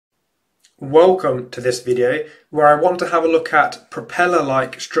Welcome to this video where I want to have a look at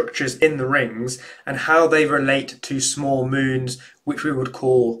propeller-like structures in the rings and how they relate to small moons, which we would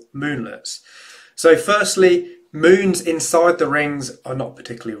call moonlets. So firstly, moons inside the rings are not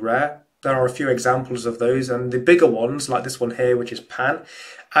particularly rare. There are a few examples of those, and the bigger ones, like this one here, which is Pan,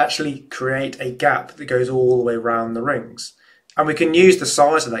 actually create a gap that goes all the way around the rings. And we can use the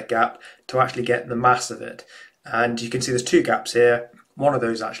size of that gap to actually get the mass of it. And you can see there's two gaps here. One of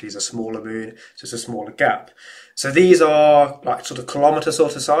those actually is a smaller moon, so it's a smaller gap. So these are like sort of kilometre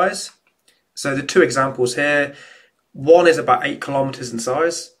sort of size. So the two examples here, one is about 8 kilometres in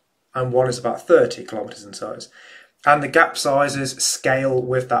size and one is about 30 kilometres in size. And the gap sizes scale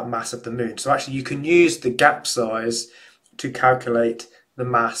with that mass of the moon. So actually you can use the gap size to calculate the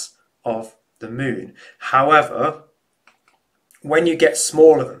mass of the moon. However, when you get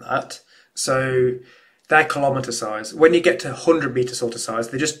smaller than that, so they're kilometre size. When you get to 100 metre sort of size,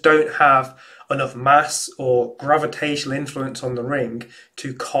 they just don't have enough mass or gravitational influence on the ring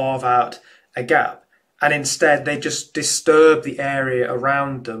to carve out a gap. And instead, they just disturb the area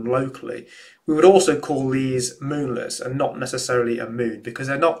around them locally. We would also call these moonlets and not necessarily a moon because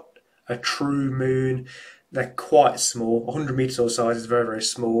they're not a true moon. They're quite small. 100 metre sort of size is very, very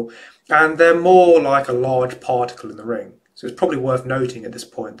small. And they're more like a large particle in the ring. So it's probably worth noting at this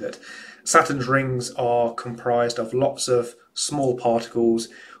point that Saturn's rings are comprised of lots of small particles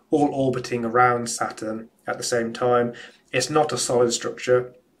all orbiting around Saturn at the same time. It's not a solid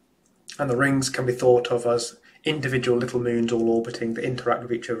structure, and the rings can be thought of as individual little moons all orbiting that interact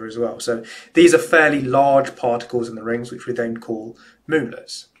with each other as well. So these are fairly large particles in the rings, which we then call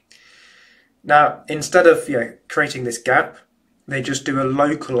moonlets. Now, instead of creating this gap, they just do a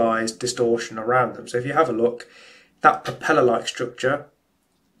localized distortion around them. So if you have a look, that propeller-like structure,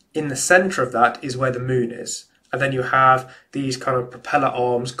 in the centre of that is where the moon is. And then you have these kind of propeller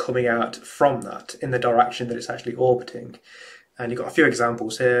arms coming out from that in the direction that it's actually orbiting. And you've got a few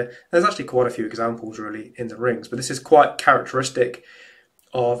examples here. There's actually quite a few examples really in the rings, but this is quite characteristic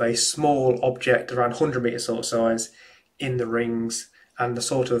of a small object around 100 metre sort of size in the rings and the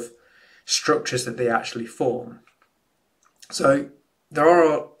sort of structures that they actually form. So there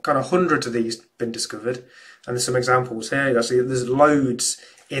are kind of hundreds of these been discovered, and there's some examples here. You see there's loads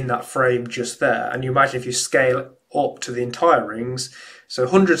in that frame just there, and you imagine if you scale up to the entire rings, so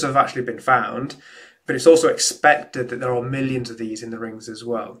hundreds have actually been found, but it's also expected that there are millions of these in the rings as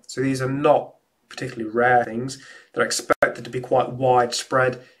well. So these are not particularly rare things. They're expected to be quite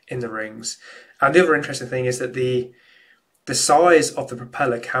widespread in the rings. And the other interesting thing is that the size of the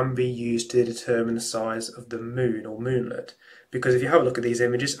propeller can be used to determine the size of the moon or moonlet. Because if you have a look at these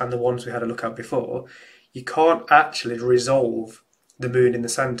images and the ones we had a look at before, you can't actually resolve the moon in the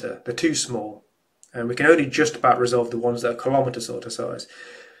centre. They're too small. And we can only just about resolve the ones that are kilometre sort of size.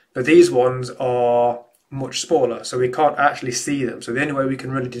 But these ones are much smaller, so we can't actually see them. So the only way we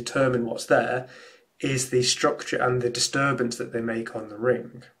can really determine what's there is the structure and the disturbance that they make on the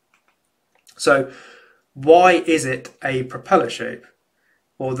ring. So why is it a propeller shape?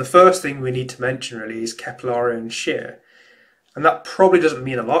 Well, the first thing we need to mention really is Keplerian shear. And that probably doesn't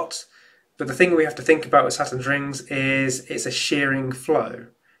mean a lot, but the thing we have to think about with Saturn's rings is it's a shearing flow.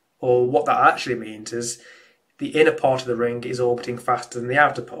 Or what that actually means is the inner part of the ring is orbiting faster than the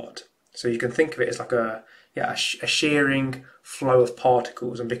outer part. So you can think of it as like a shearing flow of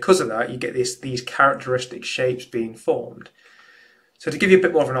particles, and because of that you get these characteristic shapes being formed. So to give you a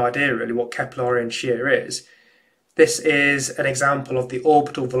bit more of an idea really what Keplerian shear is, this is an example of the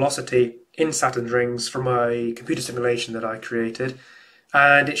orbital velocity in Saturn's rings from a computer simulation that I created,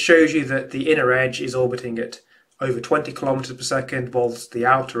 and it shows you that the inner edge is orbiting at over 20 kilometers per second, whilst the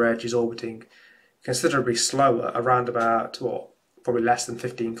outer edge is orbiting considerably slower, around about, probably less than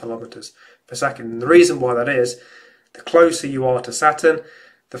 15 kilometers per second. And the reason why that is, the closer you are to Saturn,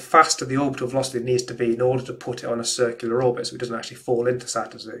 the faster the orbital velocity needs to be in order to put it on a circular orbit, so it doesn't actually fall into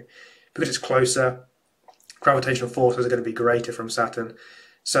Saturn. So because it's closer, gravitational forces are going to be greater from Saturn,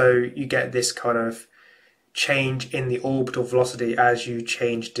 so you get this kind of change in the orbital velocity as you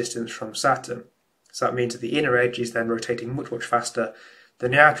change distance from Saturn. So that means that the inner edge is then rotating much, much faster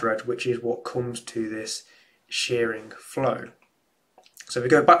than the outer edge, which is what comes to this shearing flow. So if we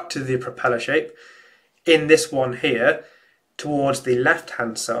go back to the propeller shape, in this one here, towards the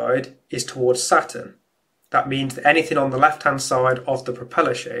left-hand side is towards Saturn. That means that anything on the left-hand side of the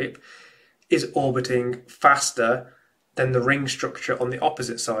propeller shape is orbiting faster than the ring structure on the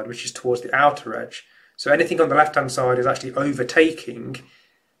opposite side, which is towards the outer edge. So anything on the left-hand side is actually overtaking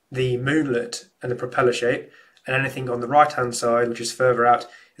the moonlet and the propeller shape, and anything on the right-hand side, which is further out,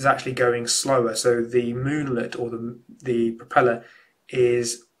 is actually going slower. So the moonlet or the propeller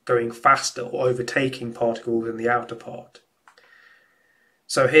is going faster or overtaking particles in the outer part.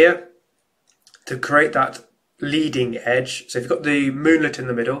 So here, to create that leading edge, so if you've got the moonlet in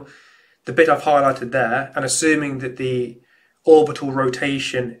the middle, the bit I've highlighted there, and assuming that the orbital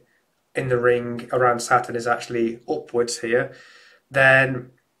rotation in the ring around Saturn is actually upwards here,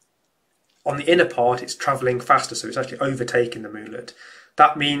 then on the inner part it's travelling faster, so it's actually overtaking the moonlet.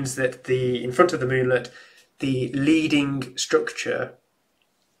 That means that in front of the moonlet, the leading structure,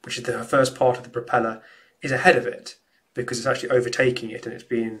 which is the first part of the propeller, is ahead of it, because it's actually overtaking it and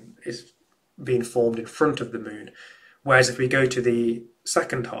it's being formed in front of the moon. Whereas if we go to the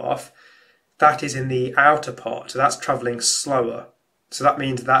second half, that is in the outer part, so that's travelling slower. So that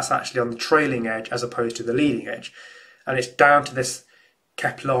means that's actually on the trailing edge as opposed to the leading edge. And it's down to this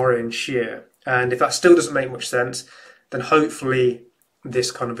Keplerian shear. And if that still doesn't make much sense, then hopefully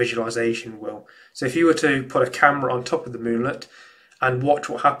this kind of visualization will. So if you were to put a camera on top of the moonlet and watch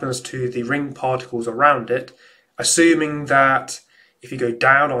what happens to the ring particles around it, assuming that if you go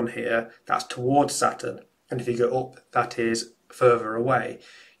down on here, that's towards Saturn, and if you go up, that is further away,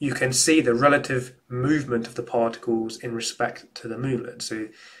 you can see the relative movement of the particles in respect to the moonlet. So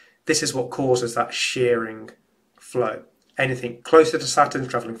this is what causes that shearing flow. Anything closer to Saturn is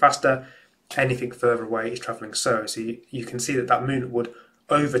travelling faster, anything further away is travelling slower. So you can see that that moonlet would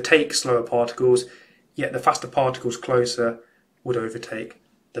overtake slower particles, yet the faster particles closer would overtake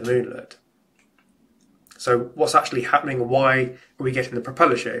the moonlet. So what's actually happening and why are we getting the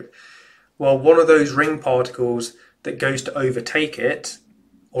propeller shape? Well, one of those ring particles that goes to overtake it,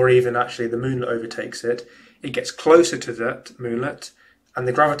 or even actually the moonlet overtakes it, it gets closer to that moonlet and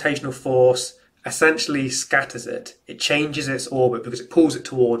the gravitational force essentially scatters it. It changes its orbit because it pulls it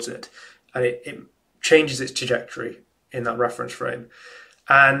towards it, and it changes its trajectory in that reference frame.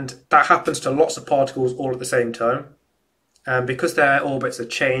 And that happens to lots of particles all at the same time. And because their orbits are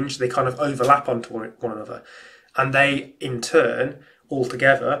changed, they kind of overlap onto one another. And they, in turn, all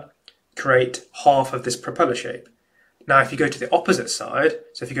together, create half of this propeller shape. Now, if you go to the opposite side,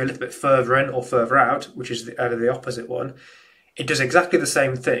 so if you go a little bit further in or further out, which is the opposite one, it does exactly the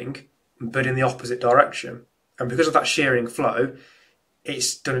same thing, but in the opposite direction. And because of that shearing flow,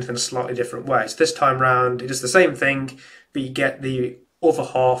 it's done it in a slightly different way. So this time round, it does the same thing, but you get the other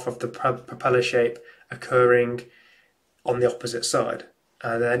half of the propeller shape occurring on the opposite side.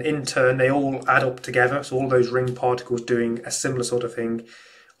 And then in turn, they all add up together. So all those ring particles doing a similar sort of thing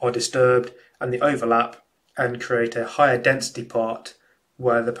are disturbed and they overlap and create a higher density part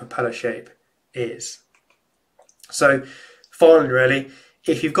where the propeller shape is. So finally, really,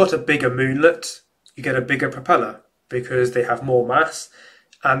 if you've got a bigger moonlet, you get a bigger propeller because they have more mass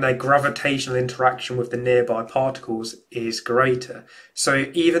and their gravitational interaction with the nearby particles is greater. So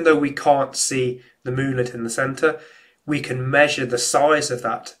even though we can't see the moonlet in the centre, we can measure the size of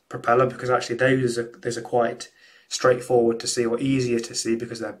that propeller because actually those are quite straightforward to see or easier to see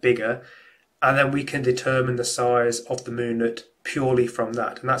because they're bigger. And then we can determine the size of the moonlet purely from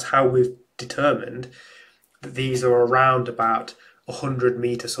that. And that's how we've determined that these are around about 100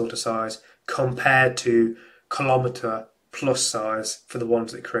 metre sort of size compared to kilometre plus size for the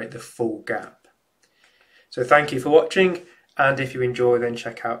ones that create the full gap. So thank you for watching, and if you enjoy, then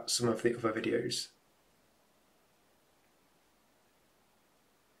check out some of the other videos.